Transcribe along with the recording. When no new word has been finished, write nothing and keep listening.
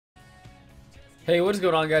Hey, what is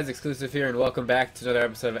going on, guys? XcLuSiVe here, and welcome back to another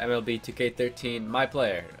episode of MLB 2K13, My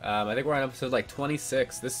Player. I think we're on episode like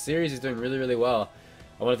 26. This series is doing really, really well.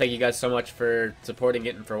 I want to thank you guys so much for supporting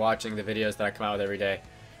it and for watching the videos that I come out with every day.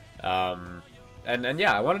 And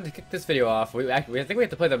yeah, I wanted to kick this video off. I think we have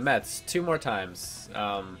to play the Mets 2 more times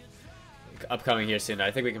upcoming here soon. I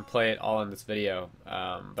think we can play it all in this video.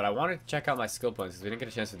 But I wanted to check out my skill points because we didn't get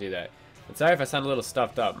a chance to do that. And sorry if I sound a little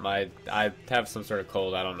stuffed up. I have some sort of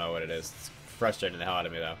cold. I don't know what it is. It's frustrating the hell out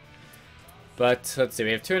of me though. But let's see,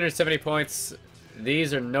 we have 270 points.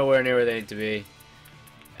 These are nowhere near where they need to be.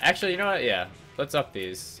 Actually, you know what? Yeah, let's up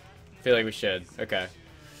these. I feel like we should. Okay.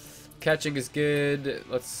 Catching is good.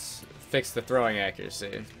 Let's fix the throwing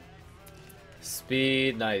accuracy.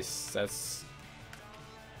 Speed, nice. That's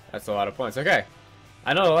a lot of points. Okay.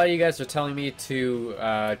 I know a lot of you guys are telling me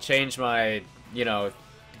to change my,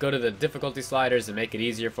 go to the difficulty sliders and make it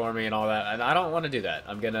easier for me and all that, and I don't want to do that.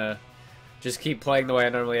 I'm gonna just keep playing the way I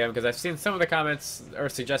normally am, because I've seen some of the comments are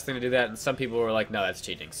suggesting to do that, and some people were like, no, that's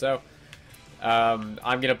cheating. So, I'm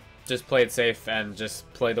going to just play it safe and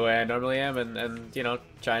just play the way I normally am and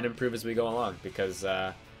try and improve as we go along, because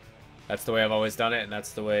that's the way I've always done it, and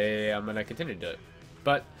that's the way I'm going to continue to do it.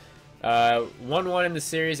 But 1-1 in the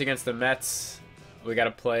series against the Mets. We got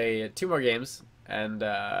to play 2 more games, and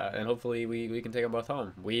hopefully we can take them both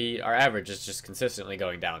home. Our average is just consistently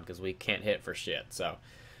going down because we can't hit for shit, so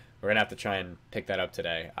we're going to have to try and pick that up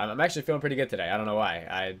today. I'm actually feeling pretty good today. I don't know why.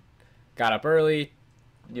 I got up early,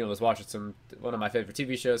 was watching one of my favorite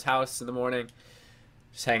TV shows, House, in the morning.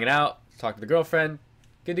 Just hanging out, talking to the girlfriend.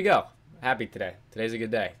 Good to go. Happy today. Today's a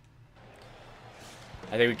good day.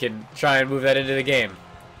 I think we can try and move that into the game.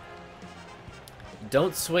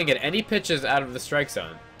 Don't swing at any pitches out of the strike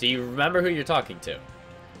zone. Do you remember who you're talking to?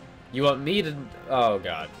 You want me to... Oh,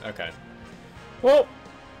 God. Okay. Well,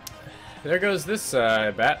 there goes this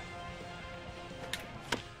bat.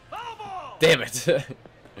 Damn it.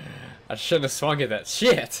 I shouldn't have swung at that.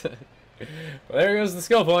 Shit. Well, there goes the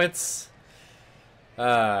skill points.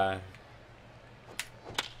 Damn,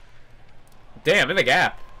 in the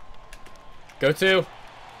gap. Go to.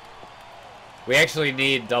 We actually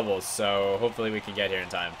need doubles, so hopefully we can get here in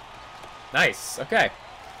time. Nice. Okay.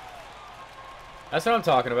 That's what I'm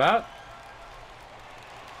talking about.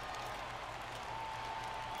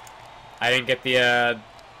 I didn't get the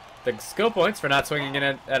skill points for not swinging in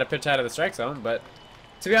at a pitch out of the strike zone, but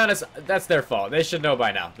to be honest, that's their fault. They should know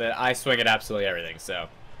by now that I swing at absolutely everything, so.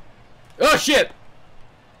 Oh, shit!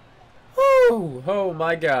 Woo! Oh,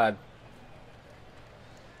 my God.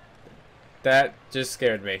 That just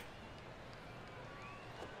scared me.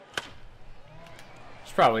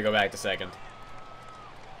 Should probably go back to second.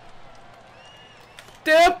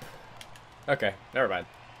 Dip! Okay, never mind.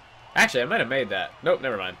 Actually, I might have made that. Nope,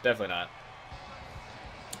 never mind. Definitely not.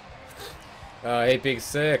 I hate being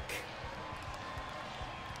sick.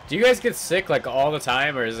 Do you guys get sick like all the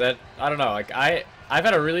time, or is that... I don't know. Like I've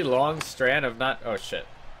had a really long strand of not... Oh shit!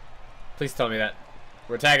 Please tell me that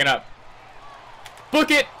we're tagging up.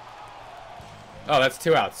 Book it. Oh, that's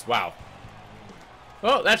 2 outs. Wow.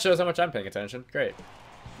 Well, that shows how much I'm paying attention. Great.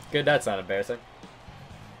 Good. That's not embarrassing.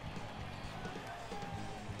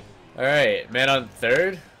 All right, man on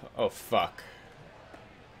third. Oh, fuck.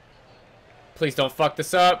 Please don't fuck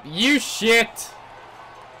this up. You shit!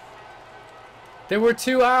 There were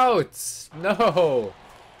 2 outs! No!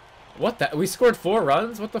 What the? We scored 4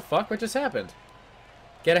 runs? What the fuck? What just happened?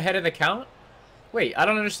 Get ahead in the count? Wait, I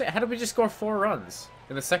don't understand. How did we just score 4 runs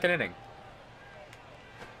in the second inning?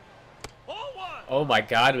 Oh my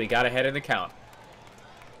God, we got ahead in the count.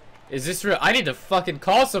 Is this real? I need to fucking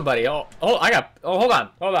call somebody. Oh, hold on.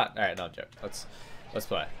 All right, no joke. Let's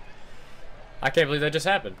play. I can't believe that just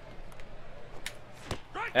happened.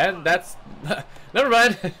 And that's never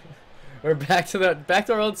mind. We're back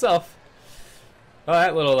to our old self. Oh,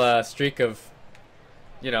 that little streak of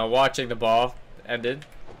watching the ball ended.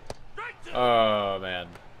 Oh man.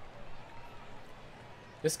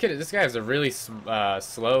 This guy has a really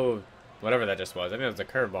slow whatever that just was. I think it was a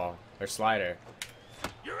curveball or slider.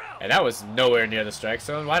 And that was nowhere near the strike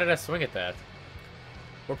zone. Why did I swing at that?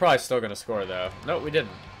 We're probably still going to score, though. No, we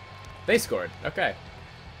didn't. They scored. Okay.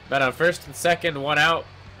 Men on first and second, 1 out.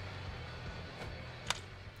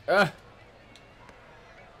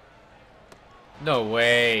 No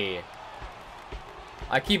way.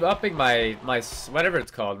 I keep upping my whatever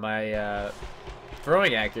it's called, my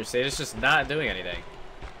throwing accuracy. It's just not doing anything.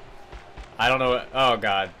 I don't know what... Oh,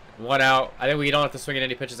 God. 1 out. I think we don't have to swing at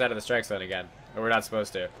any pitches out of the strike zone again. Or we're not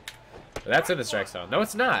supposed to. But that's in the strike zone. No,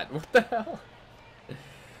 it's not. What the hell?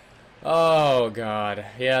 Oh, God.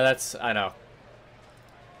 Yeah, I know.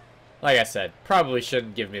 Like I said, probably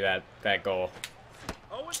shouldn't give me that goal.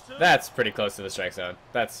 That's pretty close to the strike zone.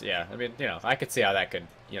 That's, yeah, I mean, you know, I could see how that could,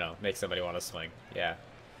 you know, make somebody want to swing. Yeah,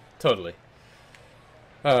 totally.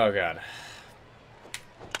 Oh, God.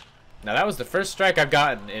 Now, that was the first strike I've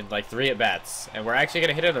gotten in, like, 3 at-bats. And we're actually going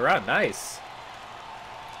to hit it in the run. Nice.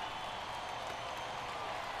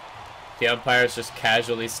 The umpire's just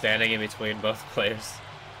casually standing in between both players.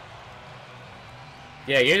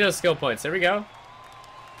 Yeah, give me those skill points. There we go.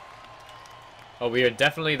 Oh, we are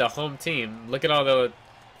definitely the home team. Look at all the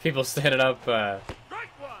people standing up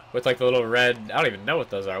with, like, the little red... I don't even know what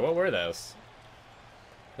those are. What were those?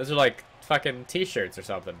 Those are, like, fucking t-shirts or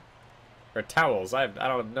something. Or towels. I don't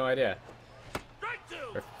have no idea.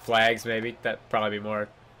 Or flags, maybe. That'd probably be more,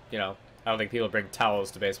 you know... I don't think people bring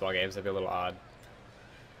towels to baseball games. That'd be a little odd.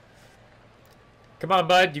 Come on,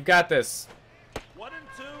 bud. You got this. 1 and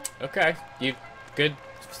 2. Okay. You... Good.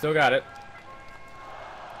 Still got it.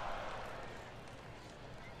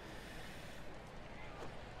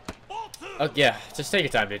 Oh, yeah. Just take your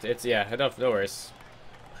time, dude. It's... Yeah. No worries.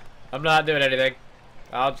 I'm not doing anything.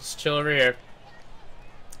 I'll just chill over here.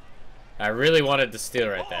 I really wanted to steal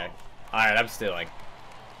right there. Alright, I'm stealing.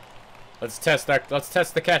 Let's test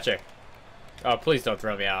the catcher. Oh, please don't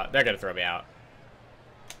throw me out. They're gonna throw me out.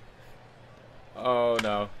 Oh,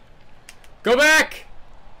 no. Go back!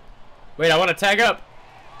 Wait, I want to tag up.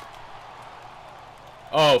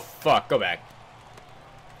 Oh, fuck. Go back.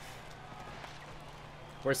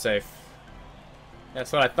 We're safe.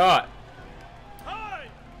 That's what I thought.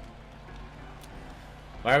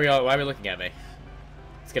 Why are we looking at me?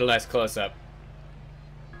 Let's get a nice close-up.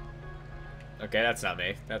 Okay, that's not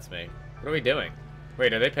me. That's me. What are we doing?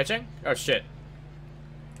 Wait, are they pitching? Oh, shit.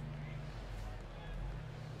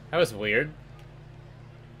 That was weird.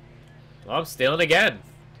 Well, I'm stealing again.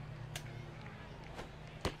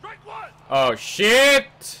 Oh,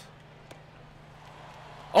 shit!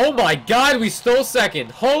 Oh my god, we stole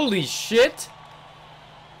second. Holy shit!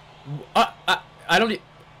 I don't...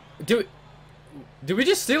 Do we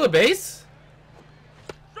just steal a base?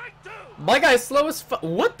 My guy's slow as fu-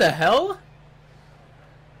 What the hell?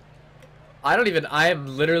 I am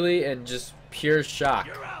literally in just pure shock.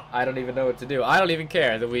 I don't even know what to do. I don't even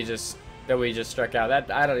care that we just struck out.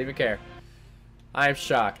 I don't even care. I'm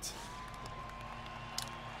shocked.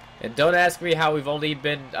 And don't ask me how we've only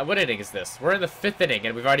been... what inning is this? We're in the 5th inning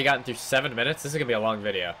and we've already gotten through 7 minutes. This is going to be a long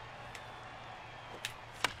video.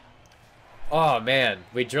 Oh, man.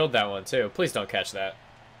 We drilled that one, too. Please don't catch that.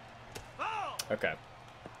 Okay.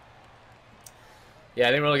 Yeah,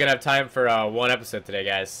 I think we're only going to have time for 1 episode today,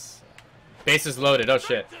 guys. Bases loaded. Oh,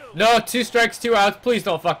 shit. No, 2 strikes, 2 outs. Please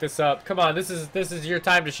don't fuck this up. Come on. This is your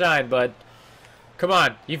time to shine, bud. Come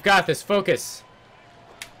on. You've got this. Focus.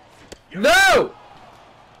 No!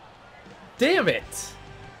 Damn it!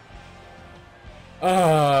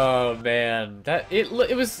 Oh man, it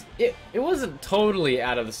wasn't totally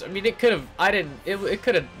out of this. I mean, it could have. It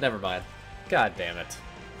could have. Never mind. God damn it!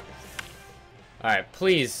 All right,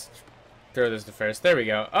 please throw this to first. There we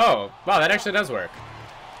go. Oh wow, that actually does work.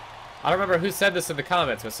 I don't remember who said this in the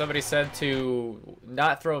comments, but somebody said to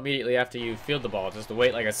not throw immediately after you field the ball, just to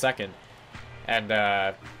wait like a second,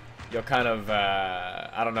 and you'll kind of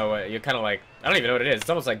I don't know what you're kind of like. I don't even know what it is. It's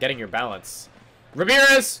almost like getting your balance.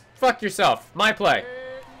 Ramirez, fuck yourself. My play.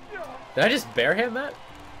 Did I just barehand that?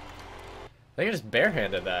 I think I just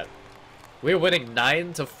barehanded that. We were winning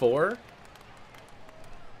 9-4.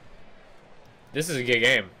 This is a good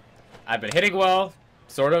game. I've been hitting well,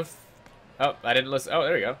 sort of. Oh, I didn't listen. Oh,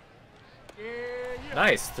 there we go.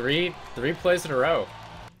 Nice. Three plays in a row.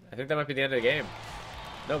 I think that might be the end of the game.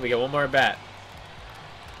 No, we get one more at bat.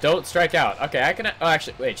 Don't strike out. Okay, I can... Oh,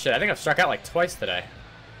 actually, wait, shit. I think I've struck out like twice today.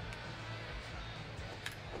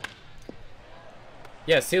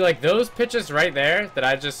 Yeah, see, like, those pitches right there that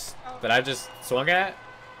I just swung at,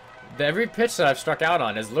 every pitch that I've struck out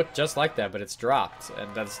on has looked just like that, but it's dropped.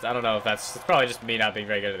 And that's... I don't know if it's probably just me not being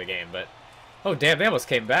very good at the game, but... Oh, damn, they almost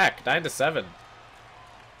came back. 9-7.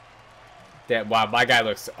 Damn, wow, my guy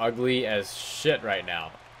looks ugly as shit right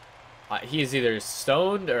now. He's either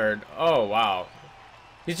stoned or... Oh, wow.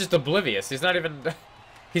 He's just oblivious. He's not even...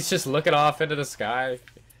 He's just looking off into the sky.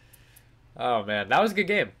 Oh, man. That was a good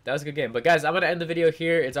game. That was a good game. But, guys, I'm going to end the video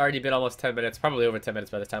here. It's already been almost 10 minutes. Probably over 10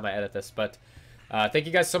 minutes by the time I edit this. But thank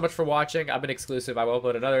you guys so much for watching. I've been XcLuSiVe. I will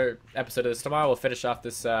upload another episode of this tomorrow. We'll finish off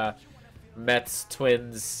this Mets,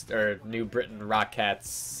 Twins, or New Britain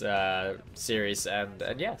Rockcats series. And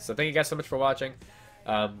yeah, so thank you guys so much for watching.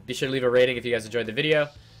 Be sure to leave a rating if you guys enjoyed the video.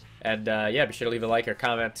 And yeah, be sure to leave a like or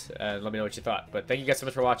comment and let me know what you thought. But thank you guys so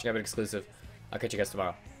much for watching. I've been XcLuSiVe. I'll catch you guys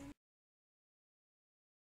tomorrow.